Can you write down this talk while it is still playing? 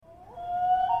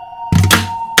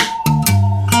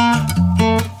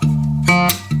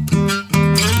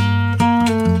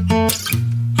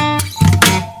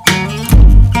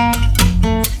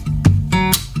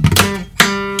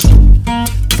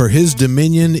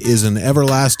dominion is an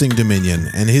everlasting dominion,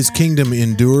 and his kingdom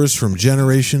endures from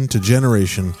generation to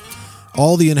generation.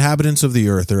 All the inhabitants of the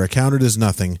earth are accounted as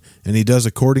nothing, and he does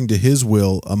according to his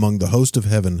will among the host of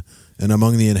heaven and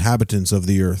among the inhabitants of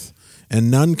the earth.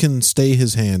 And none can stay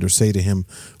his hand or say to him,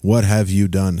 "What have you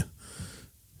done?"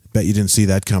 Bet you didn't see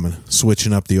that coming.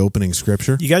 Switching up the opening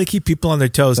scripture. You got to keep people on their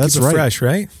toes. That's keep it right. fresh,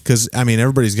 right? Because,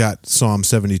 everybody's got Psalm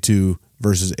 72,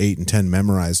 verses 8 and 10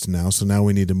 memorized now, so now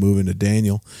we need to move into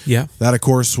Daniel. Yeah. That, of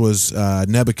course, was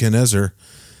Nebuchadnezzar,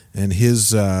 and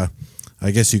his, I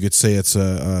guess you could say it's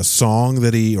a song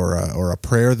that he, or a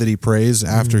prayer that he prays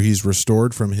after he's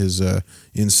restored from his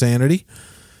insanity.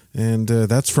 And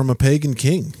that's from a pagan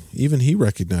king. Even he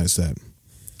recognized that.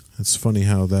 It's funny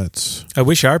how that's... I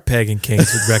wish our pagan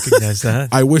kings would recognize that.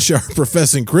 I wish our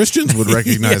professing Christians would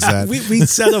recognize that. We'd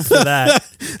settle for that.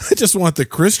 I just want the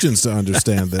Christians to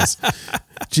understand this.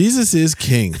 Jesus is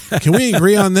king. Can we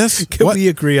agree on this? Can we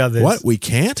agree on this? What? We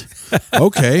can't?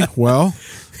 Okay, well,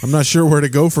 I'm not sure where to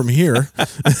go from here.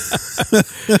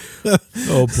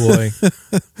 Oh, boy.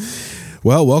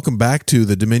 Well, welcome back to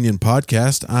the Dominion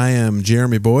Podcast. I am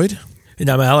Jeremy Boyd. And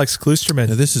I'm Alex Klusterman.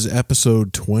 Now, this is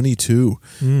episode 22.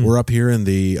 We're up here in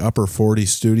the Upper 40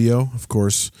 studio. Of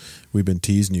course, we've been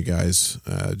teasing you guys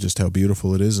just how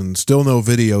beautiful it is, and still no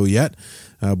video yet,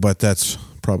 but that's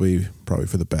probably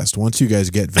for the best. Once you guys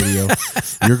get video,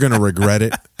 you're going to regret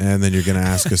it, and then you're going to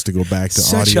ask us to go back to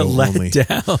Such audio a only.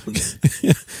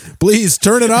 letdown. Please,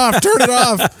 turn it off. Turn it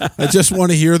off. I just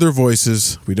want to hear their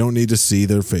voices. We don't need to see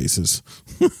their faces.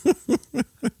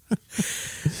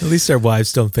 At least our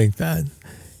wives don't think that.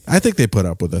 I think they put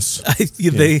up with us. They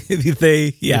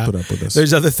put up with us.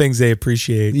 There's other things they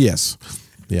appreciate. Yes.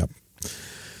 Yep.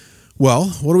 Well,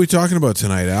 what are we talking about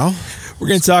tonight, Al? We're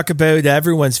going to talk about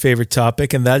everyone's favorite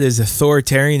topic, and that is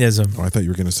authoritarianism. Oh, I thought you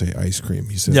were going to say ice cream.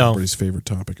 You said No. everybody's favorite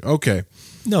topic. Okay.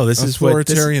 No, this is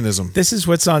authoritarianism. This is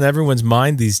what's on everyone's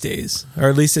mind these days, or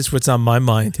at least it's what's on my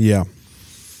mind. Yeah.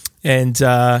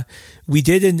 And we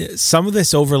did some of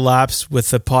this overlaps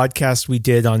with the podcast we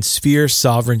did on sphere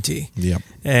sovereignty. Yep.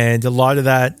 And a lot of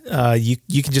that,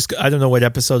 you can just, I don't know what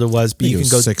episode it was, but you can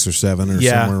go 6 or 7 or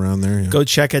somewhere around there. Yeah. Go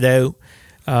check it out.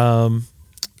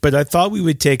 But I thought we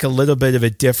would take a little bit of a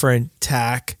different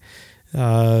tack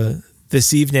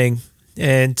this evening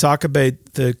and talk about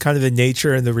the kind of the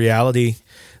nature and the reality,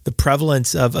 the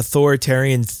prevalence of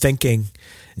authoritarian thinking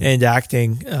and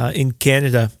acting in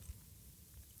Canada.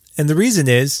 And the reason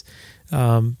is,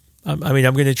 I'm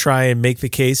going to try and make the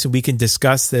case, and we can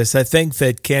discuss this. I think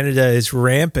that Canada is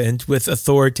rampant with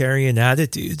authoritarian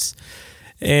attitudes.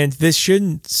 And this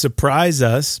shouldn't surprise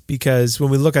us, because when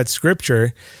we look at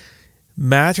Scripture,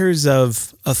 matters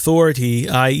of authority,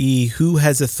 i.e., who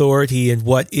has authority and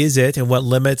what is it, and what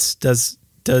limits does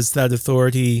that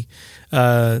authority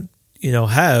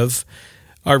have,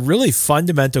 are really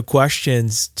fundamental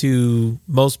questions to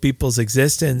most people's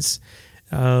existence.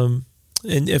 And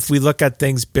if we look at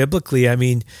things biblically,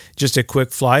 just a quick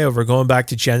flyover, going back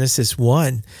to Genesis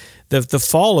 1, the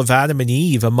fall of Adam and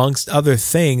Eve, amongst other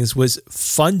things, was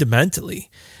fundamentally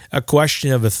a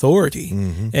question of authority.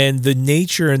 Mm-hmm. And the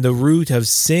nature and the root of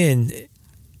sin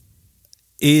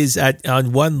is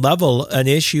on one level an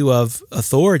issue of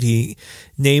authority,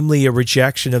 namely a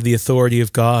rejection of the authority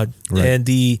of God, right, and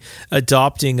the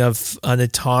adopting of an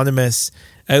autonomous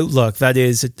outlook, that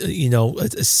is,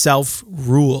 a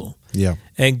self-rule. Yeah.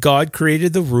 And God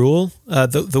created the rule,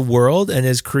 the world, and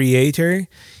as creator,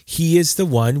 he is the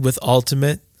one with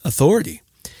ultimate authority.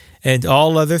 And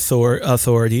all other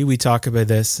authority, we talk about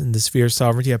this in the Sphere of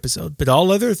Sovereignty episode, but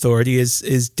all other authority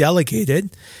is delegated,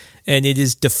 and it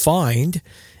is defined,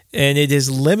 and it is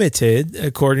limited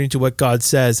according to what God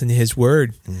says in his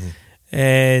word. Mm-hmm.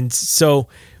 And so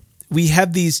we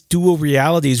have these dual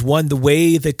realities. One, the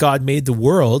way that God made the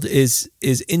world is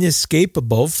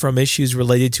inescapable from issues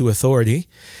related to authority.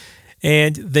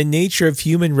 And the nature of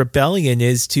human rebellion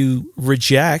is to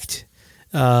reject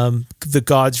the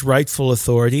God's rightful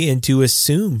authority and to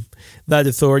assume that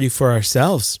authority for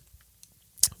ourselves.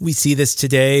 We see this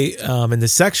today in the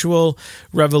sexual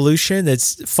revolution.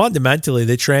 It's fundamentally,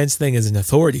 the trans thing is an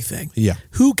authority thing. Yeah.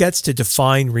 Who gets to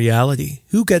define reality?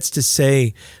 Who gets to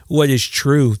say what is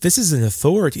true? This is an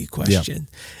authority question.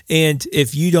 Yeah. And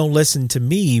if you don't listen to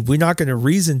me, we're not going to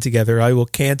reason together. I will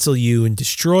cancel you and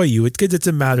destroy you. It's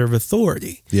a matter of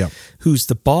authority. Yeah. Who's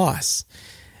the boss?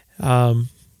 A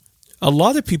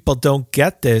lot of people don't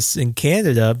get this in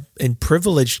Canada, in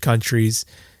privileged countries.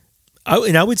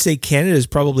 And I would say Canada is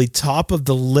probably top of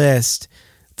the list,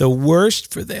 the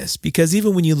worst for this, because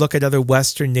even when you look at other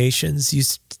Western nations, you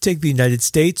take the United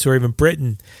States or even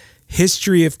Britain,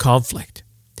 history of conflict,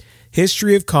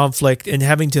 history of conflict and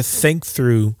having to think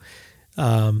through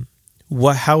how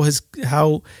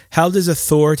does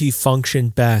authority function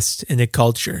best in a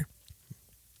culture.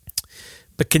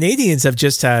 But Canadians have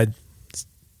just had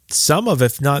some of,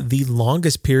 if not the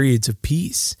longest periods of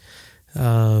peace,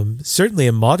 certainly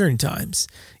in modern times.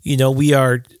 We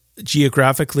are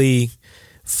geographically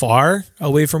far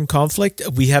away from conflict.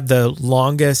 We have the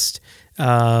longest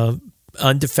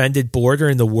undefended border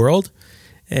in the world,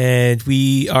 and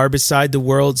we are beside the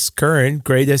world's current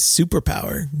greatest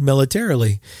superpower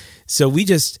militarily. So we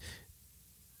just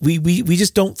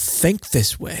don't think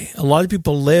this way. A lot of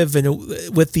people live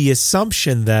with the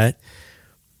assumption that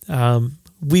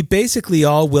we basically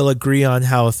all will agree on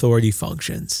how authority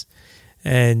functions,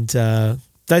 and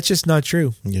that's just not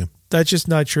true. Yeah, that's just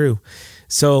not true.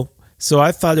 So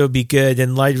I thought it would be good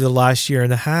in light of the last year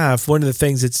and a half. One of the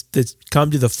things that's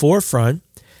come to the forefront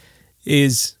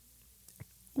is,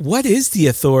 what is the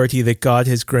authority that God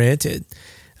has granted?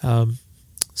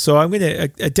 So I'm going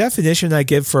to, a definition I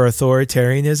give for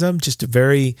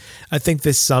authoritarianism, I think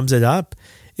this sums it up,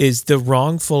 is the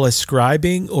wrongful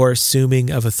ascribing or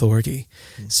assuming of authority.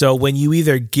 So when you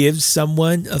either give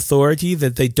someone authority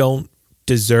that they don't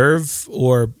deserve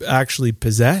or actually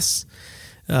possess,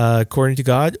 according to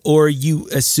God, or you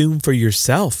assume for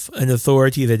yourself an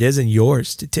authority that isn't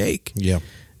yours to take. Yeah.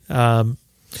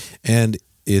 And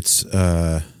it's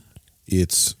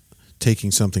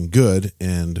taking something good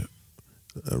and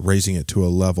raising it to a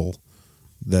level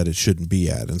that it shouldn't be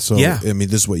at. And so, yeah. I mean,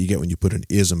 this is what you get when you put an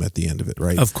ism at the end of it,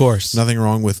 right? Of course. Nothing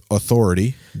wrong with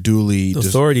authority.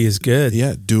 Authority is good.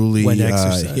 Yeah, duly when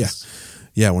exercised.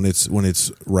 Yeah, when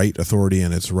it's right authority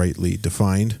and it's rightly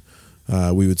defined.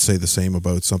 We would say the same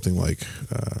about something like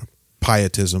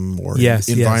pietism or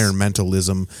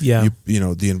environmentalism. Yeah.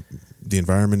 The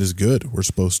environment is good. We're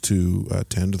supposed to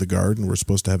tend to the garden. We're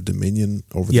supposed to have dominion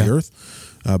over the earth.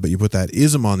 But you put that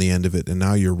ism on the end of it, and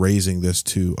now you're raising this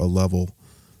to a level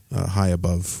high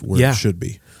above where it should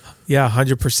be. Yeah,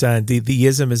 100%. The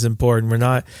ism is important. We're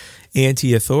not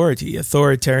anti-authority.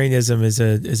 Authoritarianism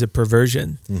is a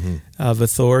perversion of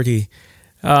authority.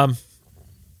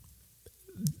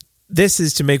 This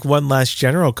is to make one last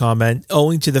general comment,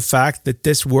 owing to the fact that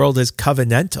this world is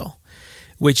covenantal,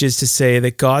 which is to say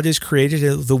that God has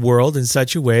created the world in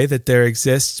such a way that there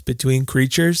exists between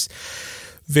creatures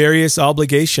various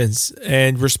obligations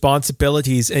and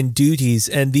responsibilities and duties,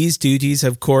 and these duties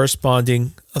have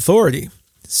corresponding authority.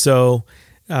 So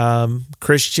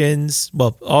Christians,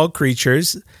 all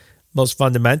creatures, most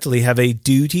fundamentally, have a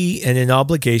duty and an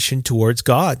obligation towards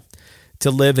God, to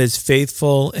live as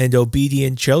faithful and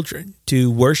obedient children,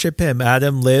 to worship Him.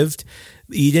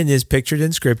 Eden is pictured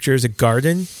in Scripture as a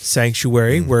garden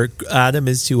sanctuary where Adam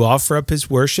is to offer up his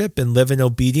worship and live in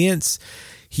obedience.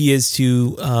 He is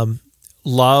to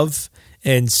love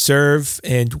and serve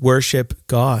and worship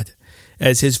God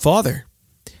as his Father.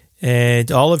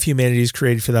 And all of humanity is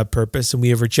created for that purpose, and we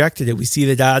have rejected it. We see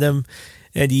that Adam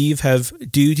and Eve have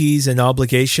duties and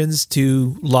obligations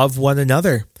to love one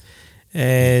another,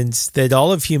 and that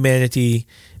all of humanity,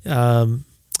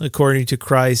 according to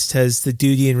Christ, has the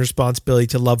duty and responsibility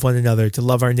to love one another, to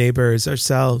love our neighbor as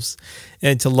ourselves,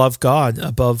 and to love God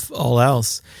above all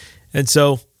else. And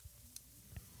so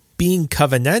being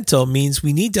covenantal means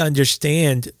we need to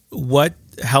understand what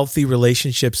healthy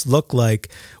relationships look like.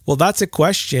 Well, that's a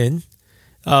question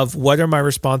of what are my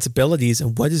responsibilities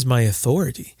and what is my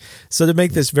authority. So to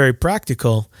make this very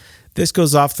practical, this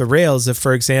goes off the rails if,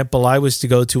 for example, I was to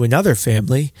go to another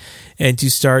family and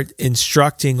to start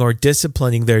instructing or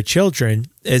disciplining their children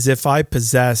as if I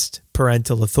possessed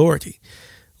parental authority.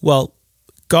 Well,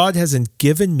 God hasn't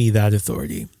given me that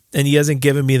authority, and He hasn't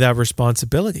given me that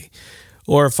responsibility.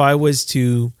 Or if I was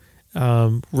to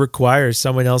require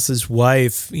someone else's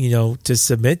wife, to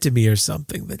submit to me or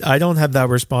something, that I don't have that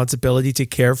responsibility to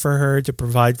care for her, to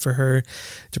provide for her,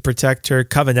 to protect her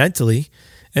covenantally.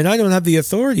 And I don't have the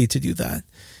authority to do that.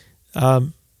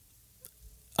 A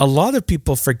lot of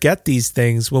people forget these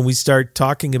things when we start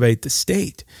talking about the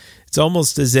state. It's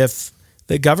almost as if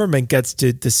the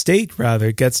state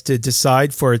gets to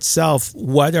decide for itself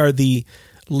what are the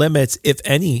limits, if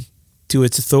any, to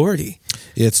its authority.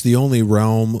 It's the only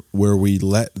realm where we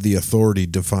let the authority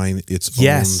define its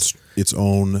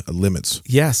own limits.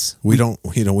 Yes. We don't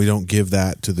give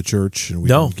that to the church, and we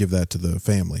don't give that to the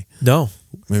family. No.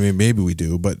 Maybe we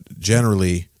do, but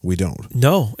generally we don't.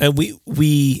 No. And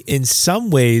we in some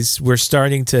ways, we're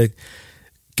starting to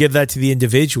give that to the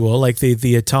individual, like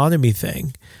the autonomy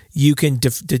thing. You can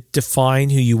define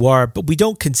who you are, but we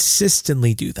don't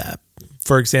consistently do that.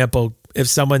 For example, if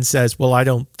someone says, well, I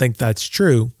don't think that's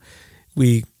true,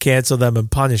 we cancel them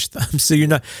and punish them. So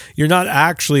you're not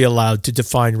actually allowed to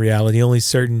define reality. Only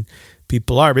certain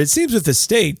people are. But it seems with the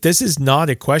state, this is not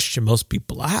a question most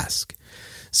people ask.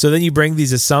 So then you bring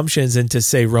these assumptions into,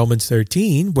 say, Romans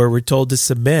 13, where we're told to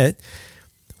submit.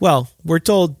 Well,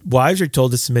 wives are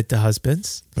told to submit to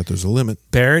husbands. But there's a limit.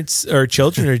 Parents or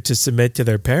children are to submit to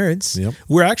their parents. Yep.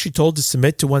 We're actually told to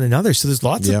submit to one another. So there's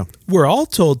lots of, we're all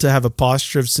told to have a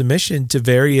posture of submission to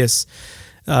various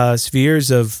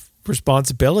spheres of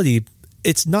responsibility.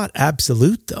 It's not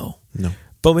absolute, though. No.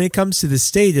 But when it comes to the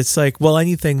state, it's like, well,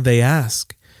 anything they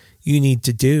ask, you need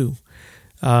to do.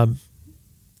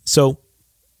 So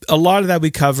a lot of that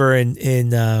we cover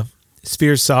in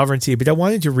sphere of sovereignty, but I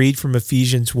wanted to read from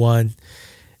Ephesians 1.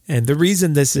 And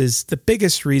the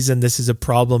biggest reason this is a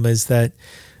problem is that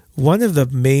one of the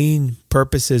main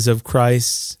purposes of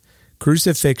Christ's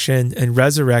crucifixion and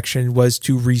resurrection was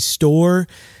to restore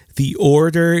the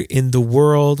order in the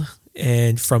world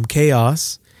and from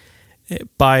chaos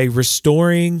by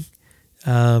restoring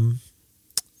the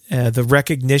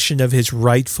recognition of his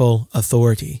rightful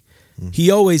authority.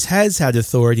 He always has had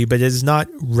authority, but it is not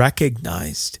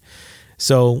recognized.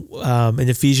 So in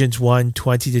Ephesians 1,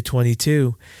 20 to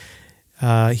 22,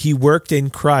 he worked in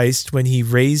Christ when he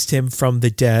raised him from the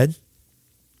dead.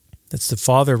 That's the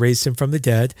Father raised him from the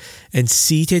dead and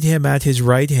seated him at his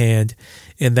right hand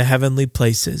in the heavenly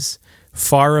places,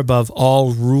 far above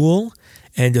all rule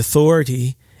and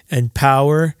authority and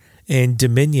power and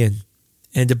dominion,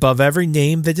 and above every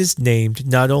name that is named,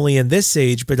 not only in this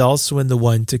age, but also in the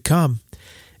one to come.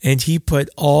 And he put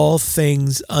all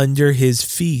things under his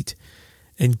feet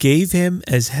and gave him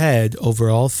as head over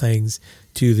all things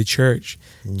to the church.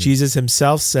 Jesus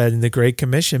himself said in the Great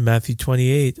Commission, Matthew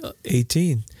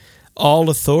 28:18, all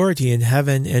authority in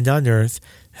heaven and on earth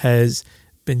has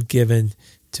been given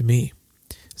to me.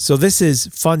 So this is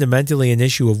fundamentally an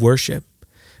issue of worship.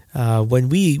 When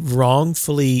we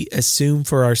wrongfully assume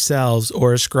for ourselves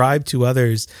or ascribe to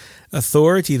others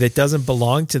authority that doesn't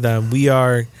belong to them, we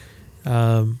are...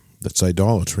 that's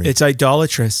idolatry. It's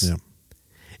idolatrous. Yeah.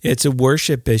 It's a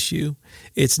worship issue.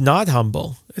 It's not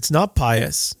humble. It's not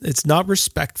pious. It's not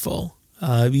respectful.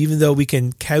 Even though we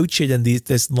can couch it in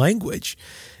this language,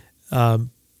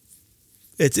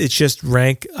 it's just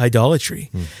rank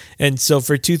idolatry. And so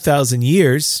for 2,000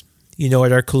 years,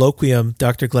 at our colloquium,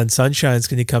 Dr. Glenn Sunshine is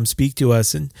going to come speak to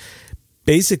us and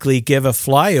basically give a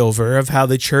flyover of how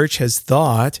the church has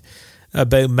thought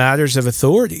about matters of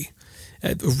authority,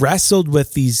 wrestled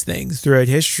with these things throughout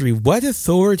history. What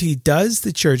authority does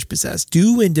the church possess?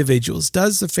 Do individuals?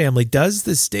 Does the family? Does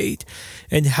the state?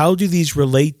 And how do these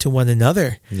relate to one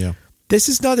another? Yeah. This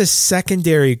is not a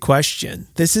secondary question.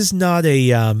 This is not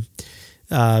a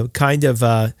kind of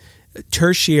a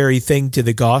tertiary thing to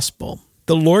the gospel.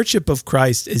 The lordship of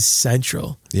Christ is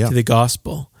central to the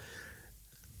gospel.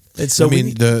 And so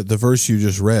the verse you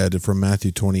just read from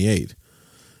Matthew 28,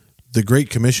 the Great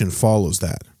Commission follows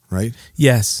that, right?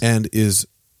 Yes. And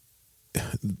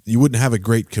you wouldn't have a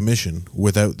Great Commission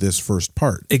without this first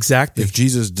part. Exactly. If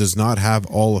Jesus does not have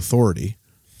all authority,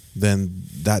 then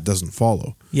that doesn't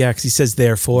follow. Yeah, because he says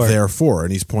therefore. Therefore,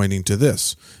 and he's pointing to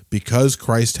this. Because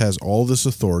Christ has all this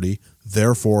authority,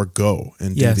 therefore go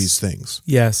and do these things.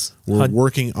 Yes. We're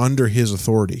working under his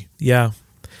authority. Yeah.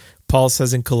 Paul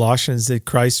says in Colossians that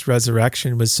Christ's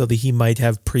resurrection was so that he might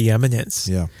have preeminence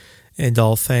in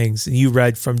all things. And you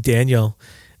read from Daniel.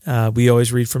 We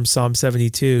always read from Psalm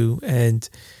 72. And,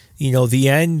 the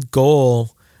end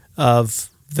goal of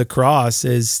the cross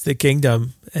is the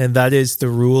kingdom, and that is the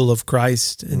rule of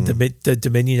Christ and the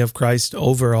dominion of Christ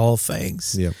over all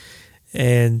things. Yep.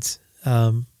 And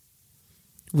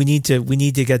we need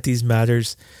to get these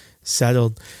matters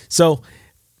settled. So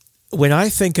when I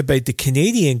think about the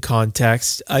Canadian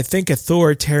context, I think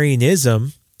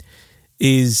authoritarianism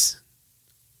is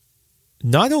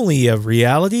not only a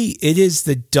reality, it is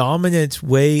the dominant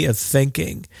way of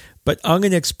thinking. But I'm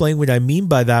going to explain what I mean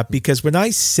by that, because when I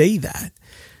say that,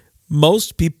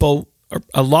 most people, or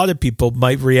a lot of people,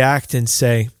 might react and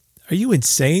say, "Are you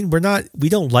insane? We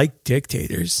don't like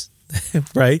dictators."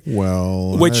 Right?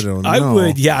 Well, which I don't know.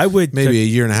 I would. Maybe a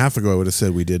year and a half ago I would have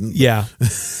said we didn't. Yeah.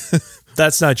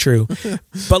 That's not true.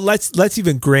 But let's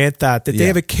even grant that they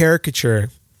have a caricature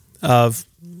of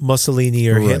Mussolini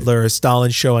or Hitler or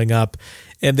Stalin showing up,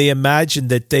 and they imagine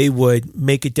that they would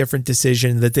make a different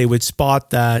decision, that they would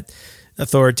spot that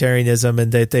authoritarianism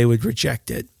and that they would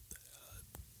reject it.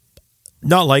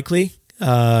 Not likely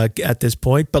at this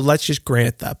point, but let's just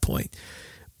grant that point.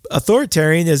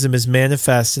 Authoritarianism is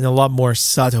manifest in a lot more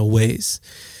subtle ways.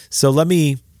 So let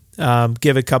me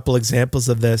give a couple examples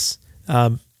of this.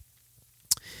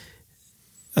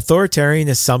 authoritarian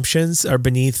assumptions are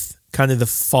beneath kind of the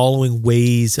following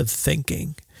ways of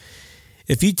thinking.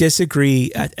 If you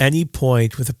disagree at any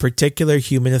point with a particular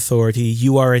human authority,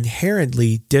 you are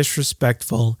inherently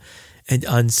disrespectful and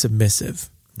unsubmissive.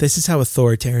 This is how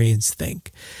authoritarians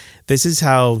think. This is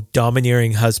how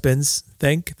domineering husbands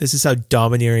think. This is how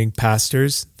domineering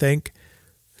pastors think.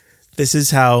 This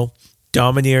is how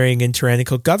domineering and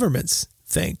tyrannical governments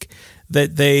think,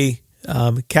 that they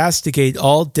castigate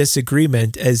all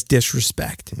disagreement as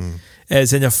disrespect,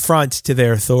 as an affront to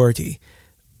their authority.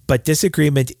 But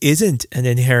disagreement isn't an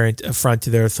inherent affront to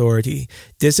their authority.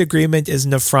 Disagreement is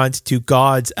an affront to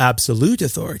God's absolute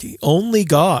authority. Only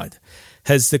God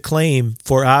has the claim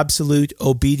for absolute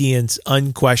obedience,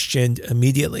 unquestioned,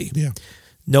 immediately. Yeah.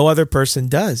 No other person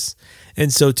does.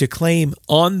 And so to claim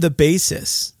on the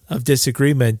basis of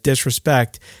disagreement,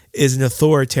 disrespect, is an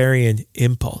authoritarian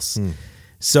impulse.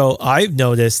 So I've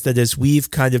noticed that as we've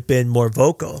kind of been more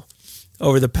vocal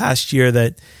over the past year,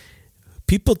 that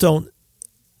people don't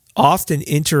often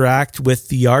interact with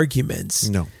the arguments.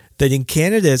 No. That in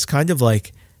Canada, it's kind of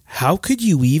like, how could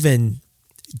you even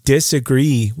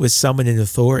disagree with someone in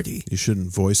authority? You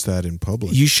shouldn't voice that in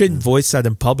public. You shouldn't voice that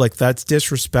in public. That's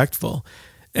disrespectful.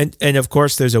 And of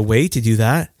course, there's a way to do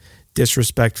that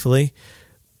disrespectfully.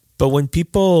 But when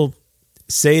people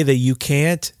say that you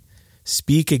can't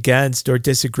speak against or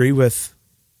disagree with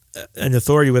an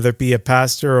authority, whether it be a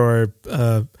pastor or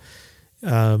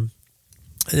an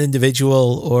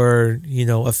individual or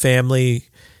a family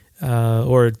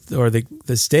or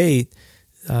the state,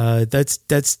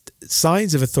 that's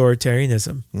signs of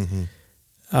authoritarianism.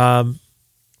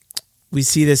 We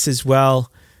see this as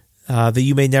well, that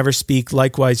you may never speak.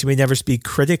 Likewise, you may never speak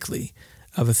critically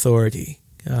of authority.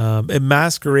 It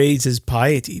masquerades as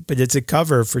piety, but it's a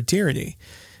cover for tyranny.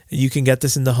 You can get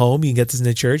this in the home, you can get this in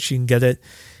the church, you can get it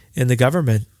in the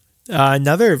government.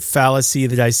 Another fallacy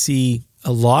that I see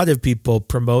a lot of people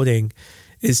promoting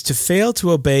is to fail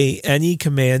to obey any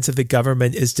commands of the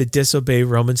government is to disobey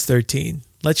Romans 13.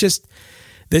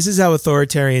 This is how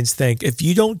authoritarians think. If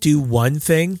you don't do one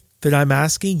thing that I'm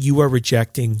asking, you are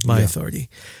rejecting my authority.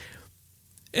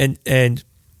 And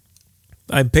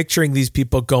I'm picturing these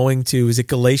people going to, is it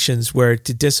Galatians, where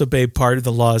to disobey part of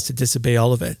the law is to disobey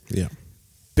all of it. Yeah.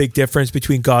 Big difference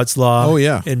between God's law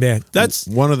and man. That's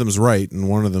one of them's right and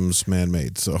one of them's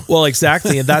man-made. So well,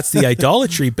 exactly, and that's the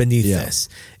idolatry beneath this.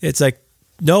 It's like,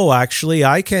 no, actually,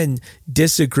 I can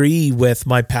disagree with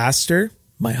my pastor,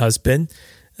 my husband,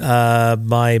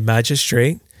 my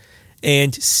magistrate,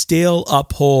 and still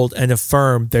uphold and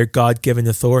affirm their God-given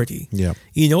authority. Yeah.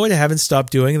 You know what I haven't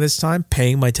stopped doing this time?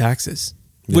 Paying my taxes.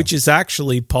 Which is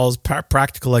actually Paul's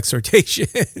practical exhortation,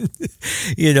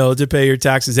 to pay your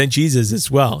taxes, and Jesus as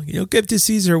well. Give to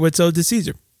Caesar what's owed to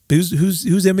Caesar.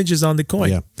 Whose image is on the coin?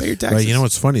 Yeah. Pay your taxes. Right. You know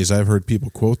what's funny is I've heard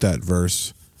people quote that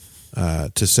verse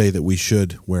to say that we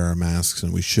should wear our masks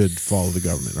and we should follow the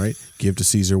government, right? Give to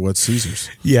Caesar what's Caesar's.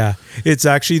 Yeah. It's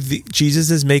actually,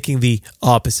 Jesus is making the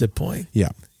opposite point. Yeah.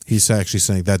 He's actually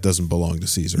saying that doesn't belong to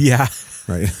Caesar. Yeah.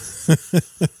 Right.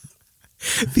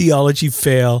 Theology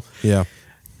fail. Yeah.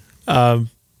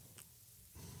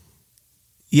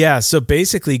 So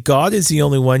basically, God is the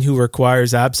only one who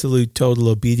requires absolute total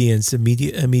obedience,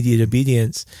 immediate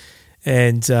obedience.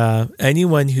 And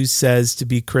anyone who says to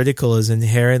be critical is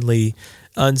inherently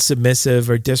unsubmissive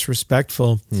or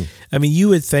disrespectful. I mean, you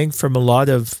would think from a lot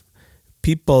of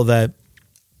people that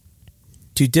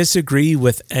to disagree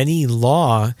with any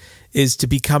law is to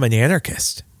become an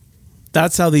anarchist.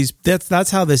 That's how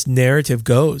this narrative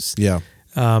goes. Yeah.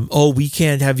 We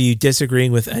can't have you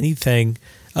disagreeing with anything.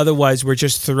 Otherwise, we're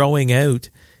just throwing out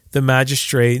the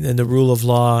magistrate and the rule of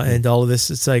law and all of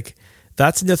this. It's like,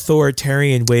 that's an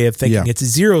authoritarian way of thinking. Yeah. It's a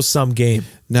zero-sum game.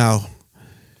 Now,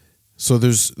 so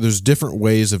there's different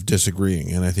ways of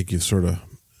disagreeing, and I think you've sort of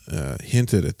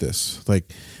hinted at this.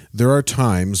 Like, there are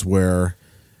times where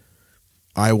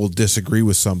I will disagree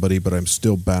with somebody, but I'm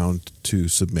still bound to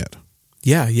submit.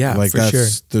 Yeah, like for sure.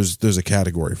 There's a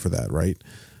category for that, right?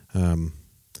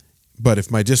 But if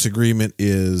my disagreement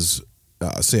is,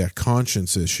 say, a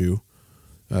conscience issue,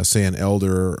 say an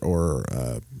elder or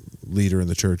leader in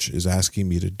the church is asking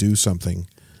me to do something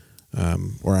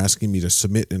or asking me to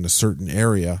submit in a certain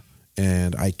area,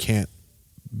 and I can't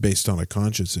based on a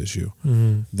conscience issue,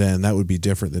 then that would be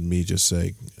different than me just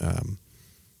saying,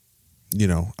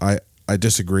 I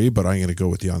disagree, but I'm going to go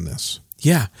with you on this.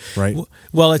 Yeah. Right.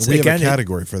 Well, it's we again have a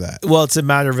category for that. Well, it's a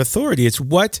matter of authority. It's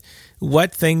what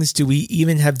things do we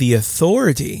even have the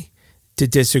authority to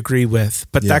disagree with,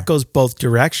 but Yeah. that goes both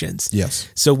directions. Yes.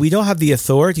 So we don't have the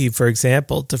authority, for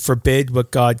example, to forbid what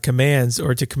God commands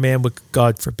or to command what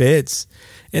God forbids.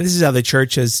 And this is how the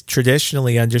church has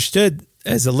traditionally understood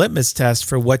as a litmus test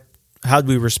for how do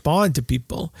we respond to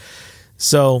people.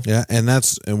 So Yeah, and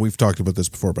we've talked about this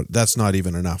before, but that's not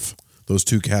even enough. Those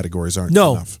two categories aren't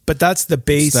no, enough. but that's the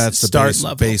start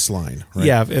level. Baseline. Right?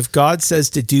 Yeah, if God says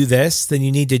to do this, then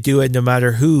you need to do it no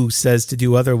matter who says to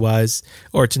do otherwise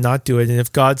or to not do it. And if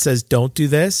God says don't do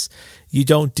this, you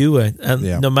don't do it,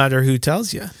 and no matter who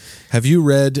tells you. Have you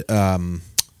read, I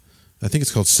think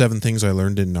it's called 7 Things I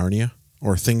Learned in Narnia,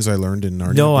 or Things I Learned in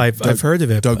Narnia? No, I've heard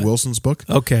of it. Doug Wilson's book.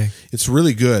 Okay. It's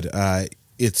really good.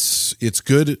 It's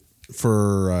good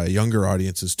for younger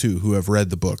audiences too, who have read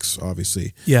the books,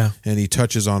 obviously. Yeah. And he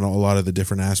touches on a lot of the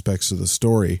different aspects of the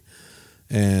story.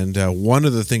 And one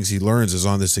of the things he learns is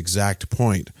on this exact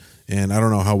point. And I don't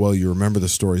know how well you remember the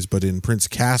stories, but in Prince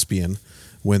Caspian,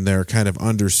 when they're kind of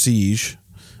under siege,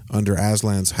 under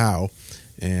Aslan's Howe,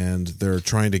 and they're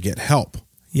trying to get help.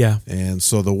 Yeah. And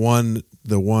so the one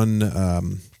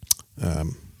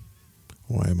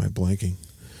why am I blanking?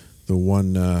 The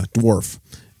one dwarf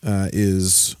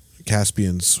is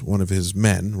Caspian's one of his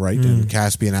men, right? And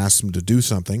Caspian asks him to do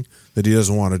something that he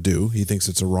doesn't want to do. He thinks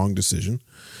it's a wrong decision.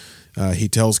 He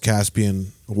tells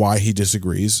Caspian why he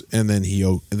disagrees, and then he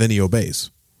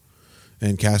obeys.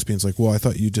 And Caspian's like, "Well, I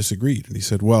thought you disagreed." And he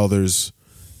said, "Well, there's,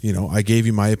 I gave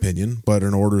you my opinion, but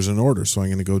an order's an order, so I'm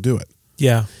going to go do it."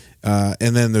 Yeah.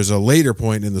 And then there's a later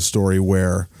point in the story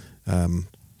where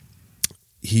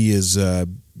he's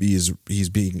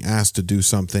being asked to do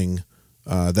something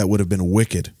that would have been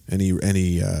wicked, and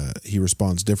he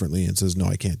responds differently and says, "No,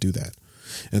 I can't do that."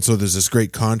 And so there's this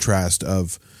great contrast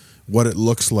of what it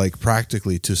looks like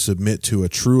practically to submit to a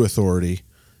true authority,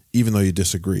 even though you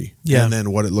disagree, and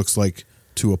then what it looks like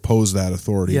to oppose that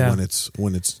authority when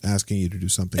it's asking you to do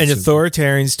something. And simple.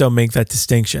 authoritarians don't make that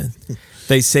distinction.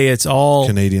 They say it's all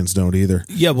Canadians don't either.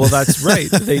 Yeah, well, that's right.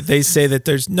 They say that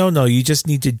there's no. You just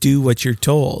need to do what you're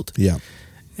told. Yeah,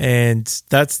 and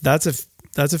that's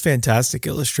a fantastic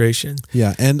illustration.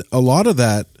 Yeah, and a lot of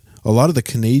the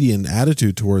Canadian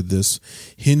attitude toward this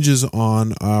hinges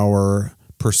on our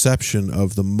perception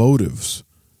of the motives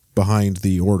behind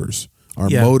the orders, our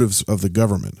motives of the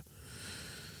government.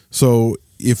 So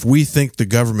if we think the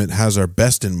government has our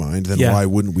best in mind, then why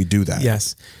wouldn't we do that?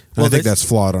 Yes. Well, I think that's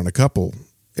flawed on a couple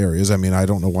areas. I mean, I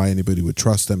don't know why anybody would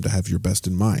trust them to have your best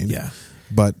in mind. Yeah.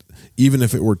 But even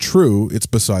if it were true, it's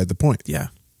beside the point. Yeah.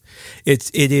 It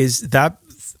is that.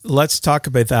 Let's talk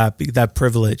about that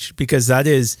privilege, because that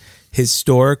is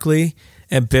historically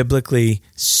and biblically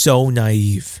so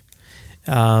naive.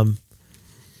 The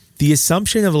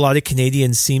assumption of a lot of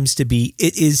Canadians seems to be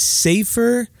it is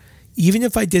safer, even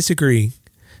if I disagree,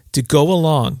 to go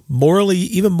along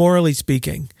even morally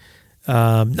speaking.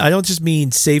 I don't just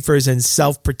mean safer as in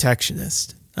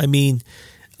self-protectionist. I mean,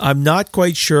 I'm not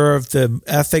quite sure of the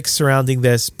ethics surrounding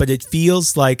this, but it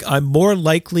feels like I'm more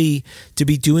likely to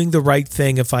be doing the right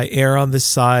thing if I err on the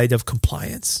side of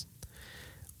compliance.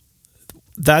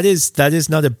 That is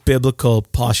not a biblical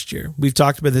posture. We've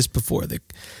talked about this before.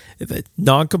 That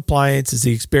non-compliance is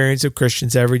the experience of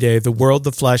Christians every day. The world,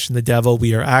 the flesh, and the devil,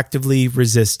 we are actively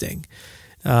resisting.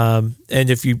 And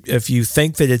if you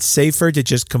think that it's safer to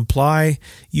just comply,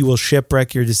 you will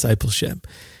shipwreck your discipleship.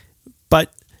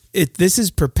 But this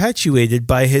is perpetuated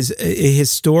by a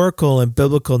historical and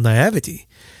biblical naivety.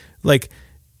 Like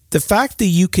the fact that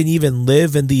you can even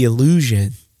live in the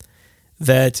illusion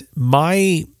that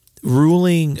my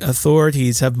ruling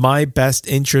authorities have my best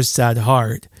interests at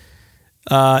heart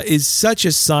is such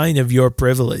a sign of your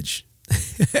privilege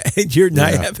and your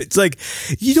naive. Yeah. It's like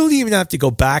you don't even have to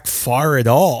go back far at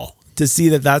all to see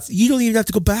you don't even have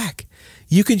to go back.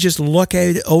 You can just look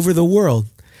at it over the world.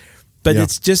 But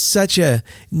it's just such a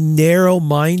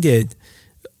narrow-minded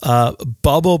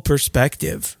bubble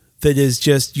perspective that is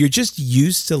just, you're just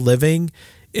used to living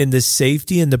in the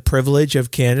safety and the privilege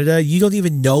of Canada. You don't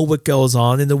even know what goes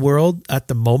on in the world at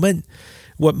the moment,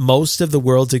 what most of the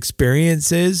world's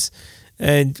experience is,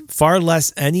 and far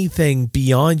less anything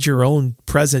beyond your own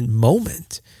present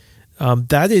moment.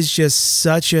 That is just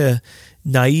such a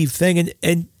naive thing.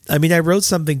 And I mean, I wrote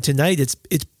something tonight.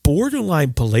 It's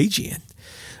borderline Pelagian.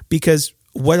 Because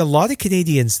what a lot of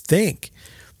Canadians think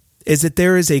is that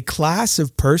there is a class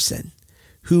of person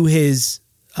who is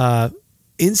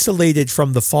insulated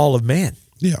from the fall of man.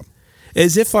 Yeah.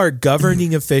 As if our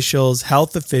governing officials,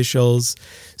 health officials,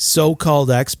 so-called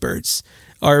experts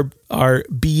are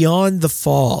beyond the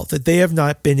fall, that they have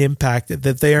not been impacted,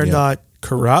 that they are not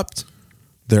corrupt.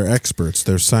 They're experts.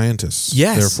 They're scientists.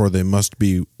 Yes. Therefore, they must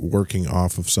be working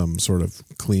off of some sort of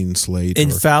clean slate.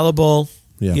 Infallible,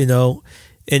 Yeah.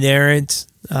 Inerrant.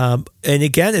 And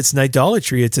again, it's an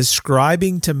idolatry. It's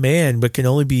ascribing to man what can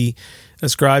only be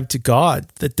ascribed to God,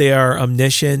 that they are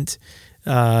omniscient,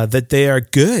 that they are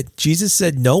good. Jesus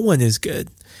said no one is good.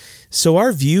 So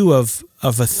our view of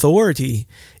authority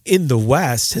in the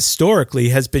West historically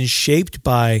has been shaped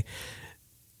by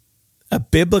a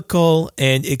biblical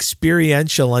and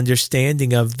experiential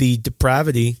understanding of the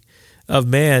depravity of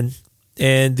man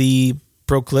and the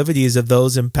proclivities of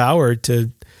those empowered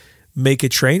to make a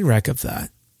train wreck of that.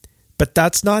 But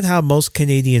that's not how most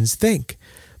Canadians think.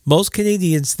 Most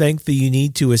Canadians think that you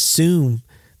need to assume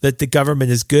that the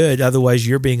government is good, otherwise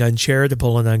you're being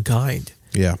uncharitable and unkind.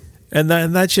 Yeah. And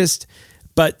that's just,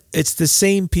 but it's the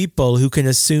same people who can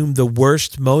assume the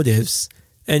worst motives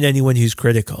and anyone who's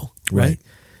critical, right?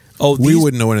 Oh, we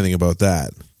wouldn't know anything about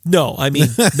that. No, I mean,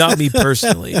 not me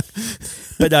personally,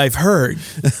 but I've heard.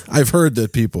 I've heard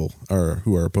that people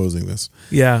who are opposing this.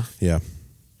 Yeah. Yeah.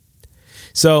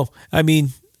 So, I mean,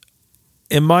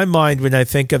 in my mind, when I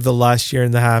think of the last year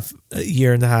and a half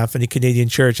in the Canadian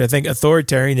church, I think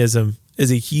authoritarianism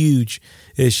is a huge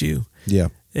issue. Yeah.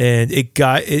 And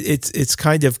it's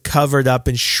kind of covered up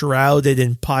and shrouded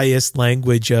in pious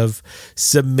language of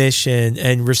submission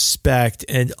and respect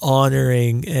and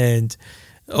honoring and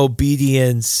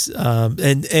obedience,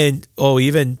 and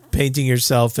even painting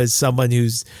yourself as someone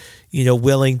who's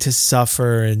willing to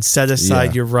suffer and set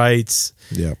aside your rights.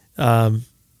 Yeah. And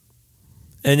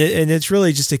it's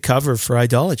really just a cover for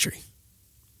idolatry.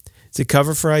 It's a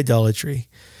cover for idolatry,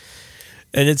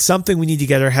 and it's something we need to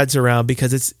get our heads around,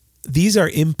 because these are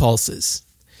impulses,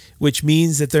 which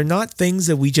means that they're not things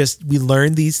that we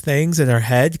learn these things in our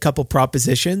head, a couple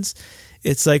propositions.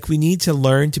 It's like we need to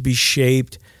learn to be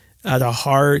shaped at a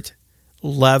heart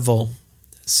level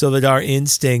so that our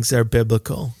instincts are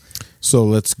biblical. So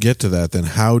let's get to that then.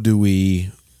 How do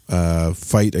we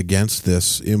fight against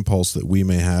this impulse that we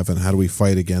may have, and how do we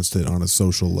fight against it on a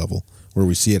social level where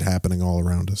we see it happening all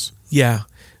around us? Yeah.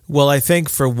 Well, I think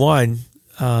for one,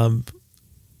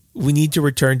 we need to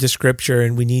return to Scripture,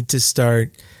 and we need to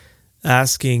start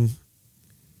asking,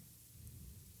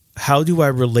 how do I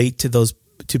relate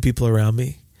to people around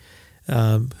me?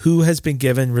 Who has been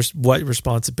given what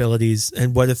responsibilities,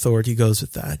 and what authority goes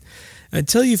with that?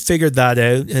 Until you figured that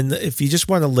out, and if you just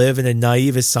want to live in a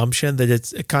naive assumption that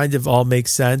it kind of all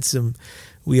makes sense and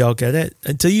we all get it,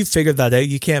 until you figure that out,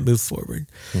 you can't move forward.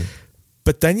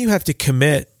 But then you have to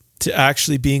commit to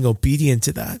actually being obedient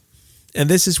to that. And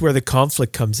this is where the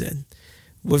conflict comes in.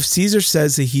 Well, if Caesar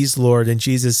says that he's Lord and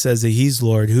Jesus says that he's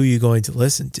Lord, who are you going to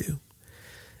listen to?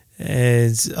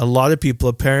 And a lot of people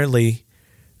apparently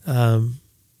will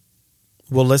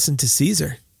listen to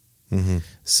Caesar. Mm-hmm.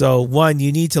 So, one,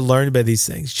 you need to learn about these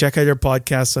things. Check out our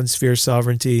podcast on sphere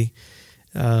sovereignty.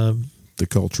 The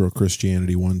Cultural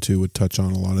Christianity one, too, would touch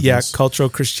on a lot of this. Yeah, cultural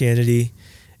Christianity.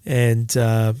 And,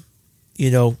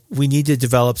 we need to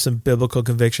develop some biblical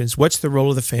convictions. What's the role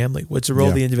of the family? What's the role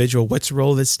of the individual? What's the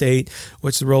role of the state?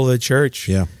 What's the role of the church?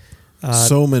 Yeah.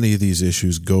 So many of these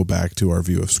issues go back to our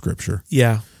view of Scripture.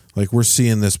 Yeah. Like, we're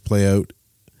seeing this play out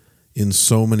in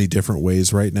so many different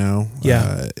ways right now.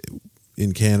 Yeah.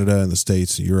 In Canada and the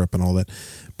States, Europe and all that.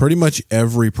 Pretty much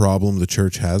every problem the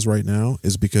church has right now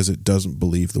is because it doesn't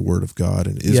believe the Word of God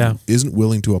and isn't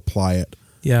willing to apply it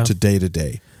to day to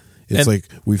day. It's like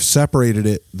we've separated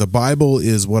it. The Bible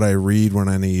is what I read when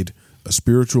I need a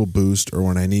spiritual boost or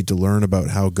when I need to learn about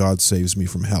how God saves me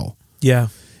from hell. Yeah.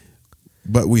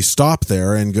 But we stop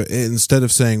there and go, instead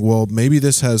of saying, well, maybe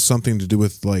this has something to do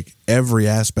with like every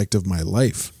aspect of my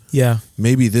life. Yeah.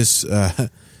 Maybe this,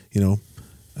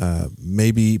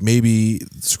 maybe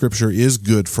Scripture is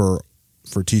good for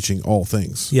teaching all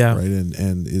things. Yeah. Right.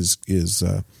 And is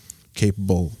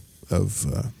capable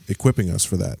of equipping us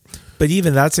for that. But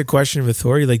even that's a question of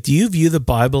authority. Like, do you view the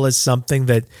Bible as something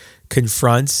that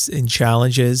confronts and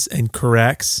challenges and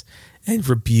corrects and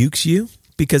rebukes you?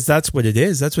 Because that's what it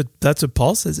is. That's what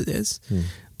Paul says it is.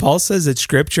 Paul says that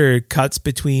Scripture cuts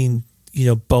between,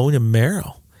 bone and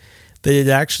marrow. That it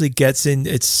actually gets in,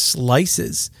 it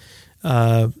slices,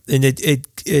 and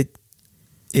it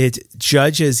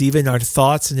judges even our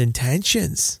thoughts and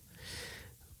intentions.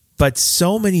 But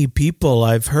so many people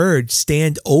I've heard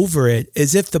stand over it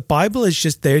as if the Bible is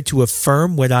just there to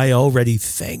affirm what I already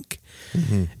think.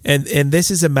 Mm-hmm. And this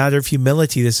is a matter of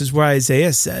humility. This is where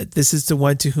Isaiah said, "This is the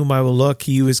one to whom I will look,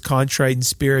 he who is contrite in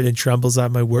spirit and trembles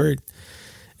at my word."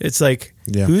 It's like,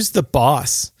 who's the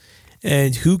boss?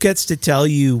 And who gets to tell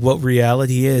you what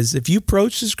reality is? If you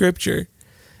approach the Scripture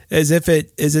as if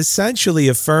it is essentially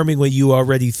affirming what you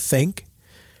already think,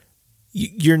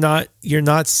 you're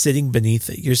not sitting beneath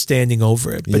it. You're standing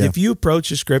over it. But Yeah. if you approach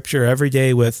the scripture every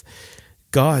day with,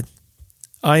 God,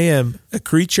 I am a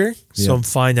creature, so Yeah. I'm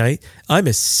finite. I'm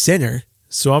a sinner,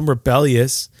 so I'm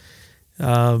rebellious.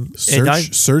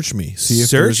 Search me. See if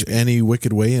Search there's any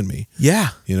wicked way in me. Yeah.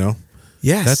 You know?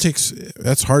 Yes.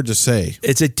 That's hard to say.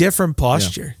 It's a different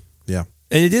posture. Yeah.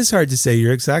 And it is hard to say.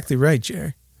 You're exactly right,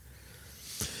 Jerry.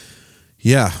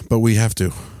 Yeah, but we have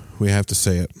to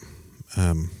say it.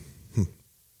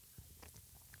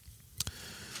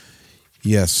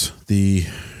 Yes, the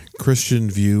Christian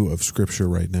view of Scripture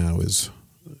right now is,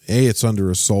 it's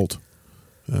under assault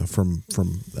from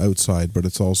outside, but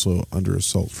it's also under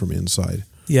assault from inside.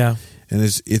 Yeah. And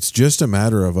it's just a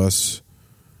matter of us,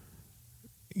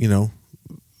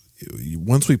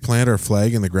 once we plant our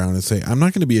flag in the ground and say, I'm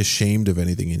not going to be ashamed of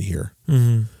anything in here.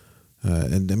 Mm-hmm.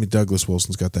 And I mean, Douglas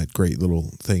Wilson's got that great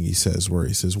little thing he says,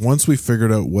 once we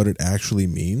figured out what it actually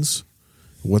means,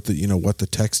 what the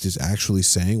text is actually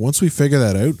saying, once we figure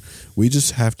that out, we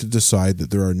just have to decide that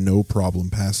there are no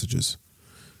problem passages.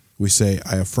 We say,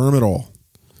 I affirm it all.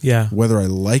 Yeah. Whether I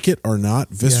like it or not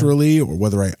viscerally, or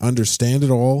whether I understand it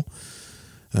all.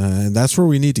 And that's where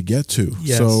we need to get to.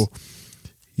 Yes. So,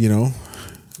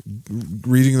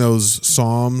 reading those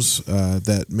Psalms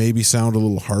that maybe sound a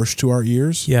little harsh to our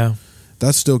ears. Yeah.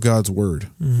 That's still God's word.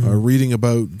 Mm-hmm. Reading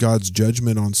about God's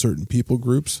judgment on certain people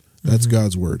groups, that's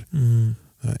God's word. Mm-hmm.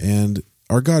 And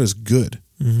our God is good.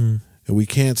 Mm-hmm. And we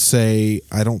can't say,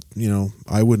 I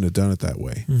wouldn't have done it that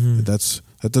way. Mm-hmm.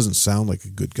 That doesn't sound like a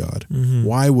good God. Mm-hmm.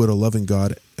 Why would a loving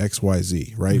God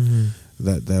XYZ, right? Mm-hmm.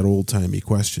 That old-timey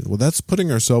question. Well, that's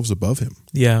putting ourselves above him.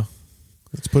 Yeah.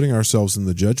 It's putting ourselves in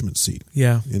the judgment seat.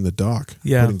 Yeah. In the dock.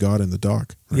 Yeah. Putting God in the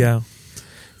dock. Right? Yeah.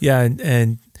 Yeah.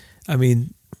 And I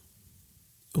mean,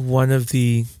 one of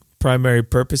the primary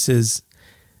purposes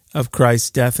of Christ's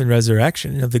death and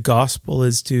resurrection of the gospel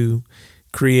is to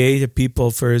create a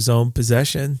people for his own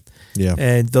possession. Yeah.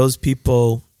 And those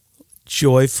people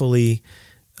joyfully,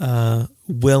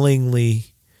 willingly,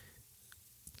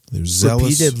 they're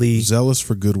zealous, repeatedly zealous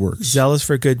for good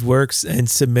works. And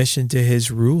submission to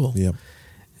his rule. Yep.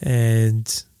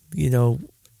 And,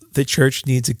 the church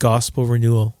needs a gospel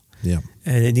renewal. Yeah.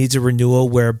 And it needs a renewal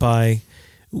whereby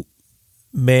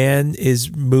man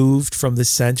is moved from the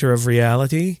center of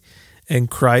reality and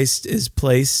Christ is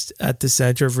placed at the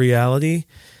center of reality,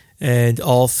 and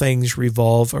all things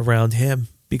revolve around him,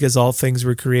 because all things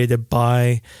were created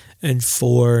by and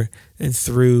for and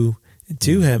through and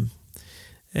to him.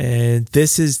 And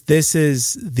this is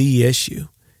the issue,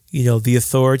 the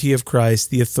authority of Christ,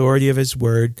 the authority of his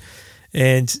word,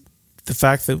 and the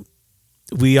fact that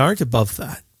we aren't above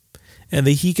that. And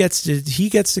that he gets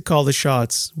to call the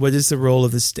shots. What is the role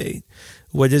of the state?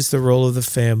 What is the role of the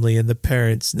family and the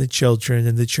parents and the children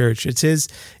and the church? It's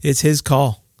his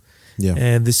call. Yeah.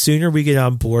 And the sooner we get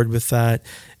on board with that,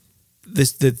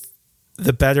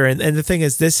 the better. And the thing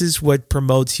is, this is what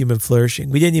promotes human flourishing.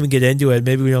 We didn't even get into it.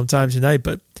 Maybe we don't have time tonight,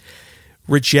 but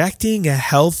rejecting a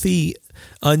healthy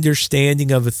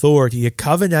understanding of authority, a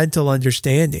covenantal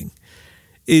understanding,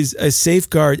 is a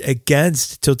safeguard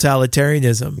against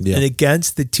totalitarianism and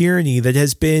against the tyranny that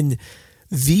has been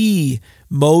the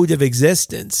mode of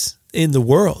existence in the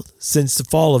world since the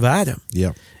fall of Adam.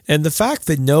 Yeah. And the fact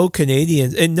that no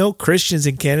Canadians and no Christians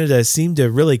in Canada seem to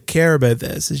really care about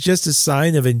this is just a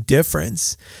sign of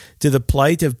indifference to the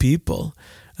plight of people.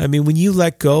 I mean, when you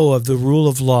let go of the rule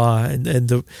of law and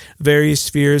the various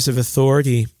spheres of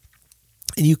authority,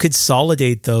 and you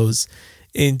consolidate those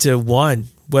into one,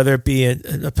 whether it be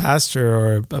a pastor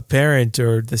or a parent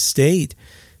or the state,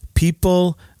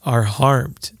 people are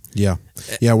harmed. Yeah.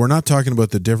 Yeah, we're not talking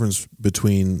about the difference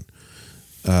between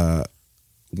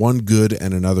one good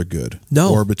and another good.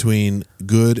 No. Or between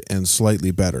good and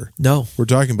slightly better. No. We're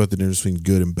talking about the difference between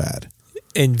good and bad.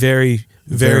 And very,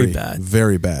 very bad.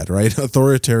 Very bad, right?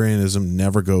 Authoritarianism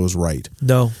never goes right.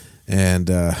 No. And,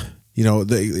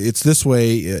 it's this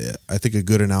way. I think a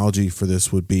good analogy for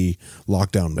this would be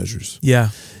lockdown measures. Yeah.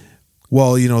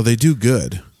 Well, they do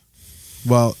good.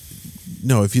 Well,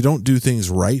 no, if you don't do things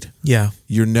right,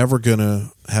 you're never going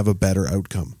to have a better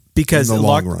outcome. Because in the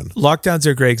long run. Lockdowns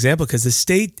are a great example, because the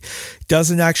state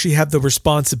doesn't actually have the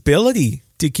responsibility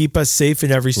to keep us safe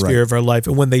in every sphere of our life.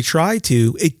 And when they try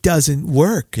to, it doesn't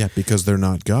work. Yeah, because they're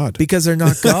not God. Because they're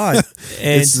not God.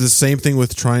 And it's the same thing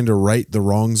with trying to right the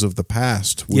wrongs of the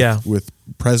past with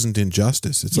present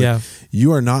injustice. It's like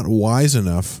you are not wise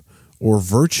enough or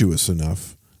virtuous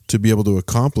enough to be able to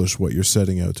accomplish what you're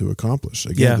setting out to accomplish.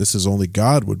 Again, this is only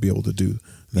God would be able to do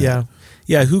that.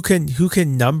 Yeah. Who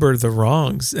can number the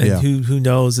wrongs, and who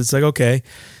knows? It's like, okay,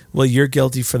 well, you're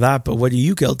guilty for that, but what are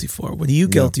you guilty for? What are you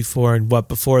guilty for? And what,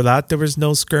 before that there was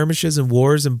no skirmishes and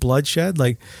wars and bloodshed?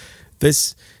 Like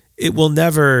this, it will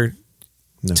never.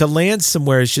 No. To land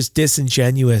somewhere is just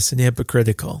disingenuous and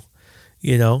hypocritical.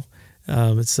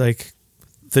 It's like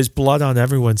there's blood on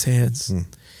everyone's hands.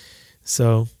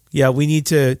 So, we need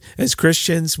to, as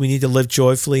Christians, we need to live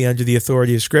joyfully under the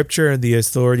authority of Scripture and the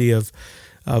authority of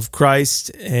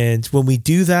Christ. And when we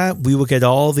do that, we will get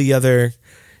all the other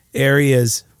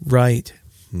areas right.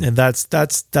 And that's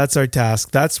our task.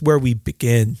 That's where we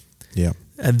begin. Yeah.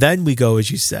 And then we go,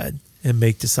 as you said, and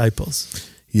make disciples.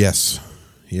 Yes.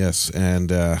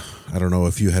 And I don't know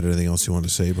if you had anything else you want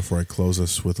to say before I close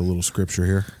us with a little scripture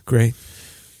here. Great.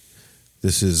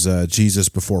 This is Jesus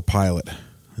before Pilate,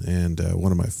 and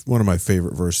one of my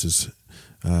favorite verses.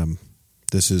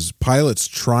 This is Pilate's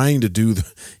trying to do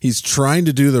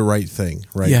the right thing,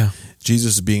 right? Yeah.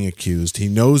 Jesus is being accused. He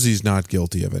knows he's not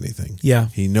guilty of anything. Yeah.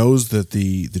 He knows that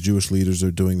the Jewish leaders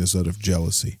are doing this out of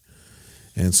jealousy,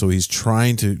 and so he's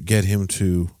trying to get him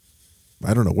to.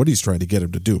 I don't know what he's trying to get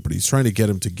him to do, but he's trying to get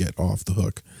him to get off the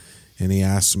hook. And he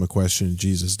asks him a question, and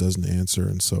Jesus doesn't answer.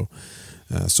 And so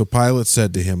Pilate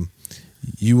said to him,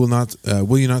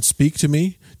 will you not speak to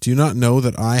me? Do you not know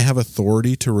that I have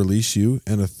authority to release you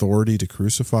and authority to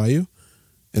crucify you?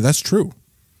 And that's true.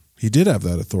 He did have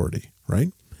that authority,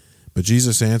 right? But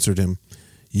Jesus answered him,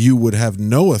 you would have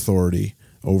no authority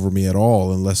over me at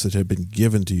all unless it had been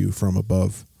given to you from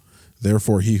above.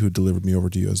 Therefore, he who delivered me over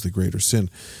to you has the greater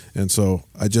sin. And so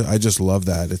I just love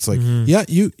that. It's like,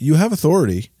 you have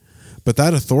authority, but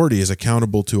that authority is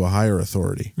accountable to a higher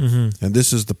authority. Mm-hmm. And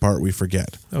this is the part we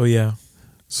forget. Oh, yeah.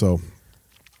 So.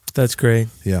 That's great.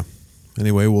 Yeah.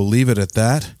 Anyway, we'll leave it at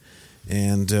that,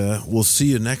 and we'll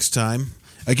see you next time.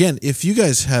 Again, if you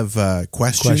guys have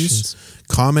questions,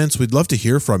 comments, we'd love to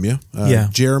hear from you.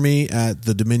 Jeremy at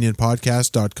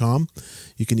thedominionpodcast.com.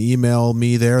 You can email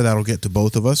me there. That'll get to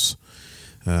both of us.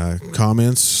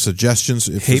 Comments, suggestions,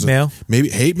 hate mail, maybe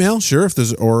hate mail. Sure, if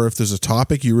there's a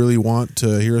topic you really want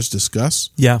to hear us discuss,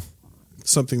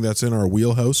 something that's in our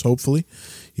wheelhouse. Hopefully,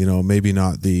 maybe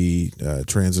not the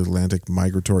transatlantic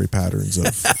migratory patterns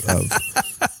of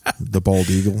the bald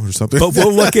eagle or something. But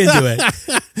we'll look into it.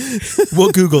 We'll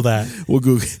Google that. We'll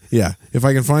Google. Yeah, if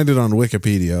I can find it on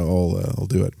Wikipedia, I'll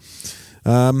do it.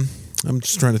 I'm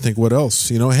just trying to think what else.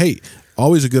 Hey,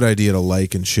 always a good idea to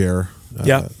like and share.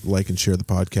 Like and share the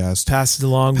podcast. Pass it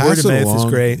along. Word of mouth is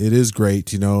great. It is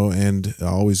great, and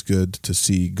always good to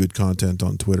see good content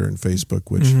on Twitter and Facebook,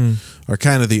 which are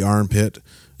kind of the armpit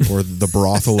or the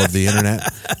brothel of the internet,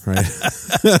 right?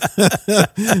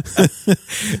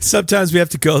 Sometimes we have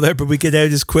to go there, but we get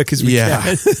out as quick as we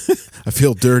can. I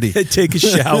feel dirty. Take a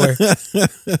shower.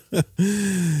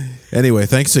 Anyway,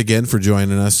 thanks again for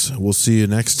joining us. We'll see you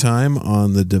next time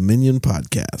on the Dominion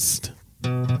Podcast.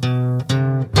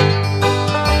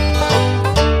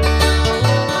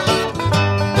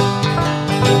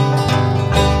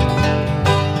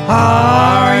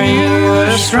 Are you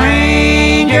a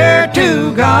stranger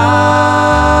to God,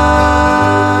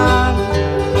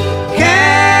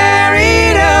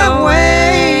 carried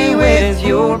away with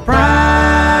your pride?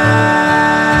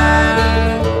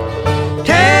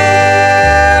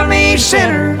 Tell me,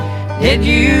 sinner, did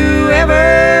you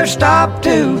ever stop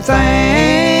to think?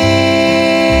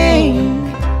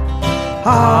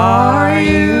 Are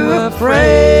you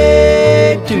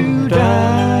afraid to die?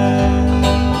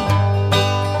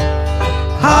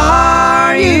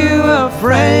 Are you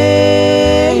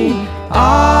afraid?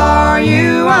 Are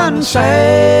you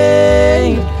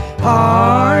unsaved?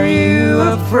 Are you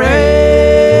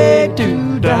afraid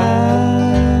to die?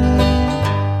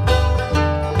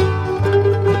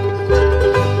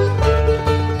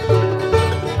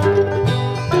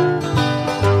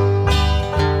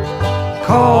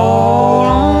 Call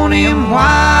on him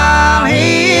while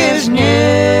he is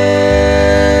near.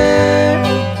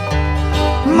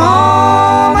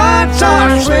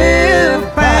 Are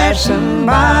swift passing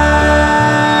by.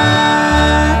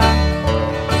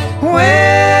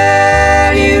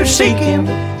 Will you seek him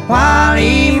while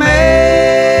he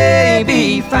may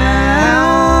be found?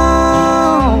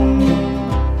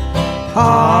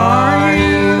 Are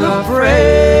you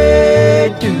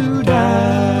afraid to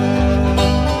die?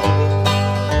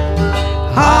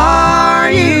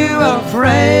 Are you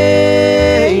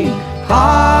afraid?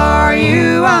 Are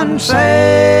you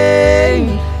unsaved?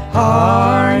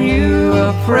 Are you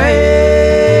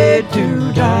afraid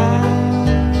to die?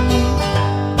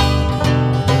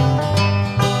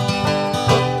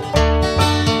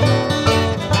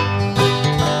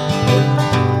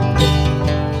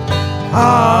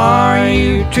 Are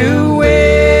you too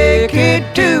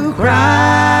wicked to cry?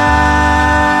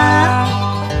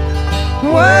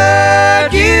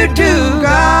 Would you to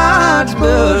God's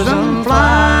bosom fly?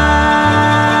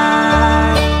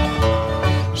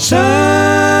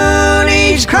 Soon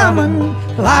he's coming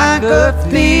like a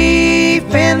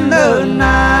thief in the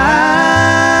night.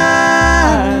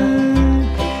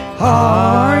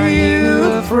 Are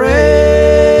you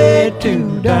afraid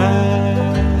to die?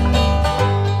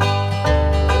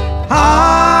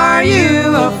 Are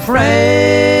you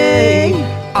afraid?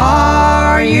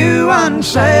 Are you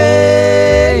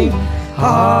unsafe?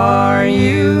 Are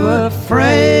you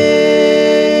afraid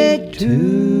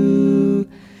to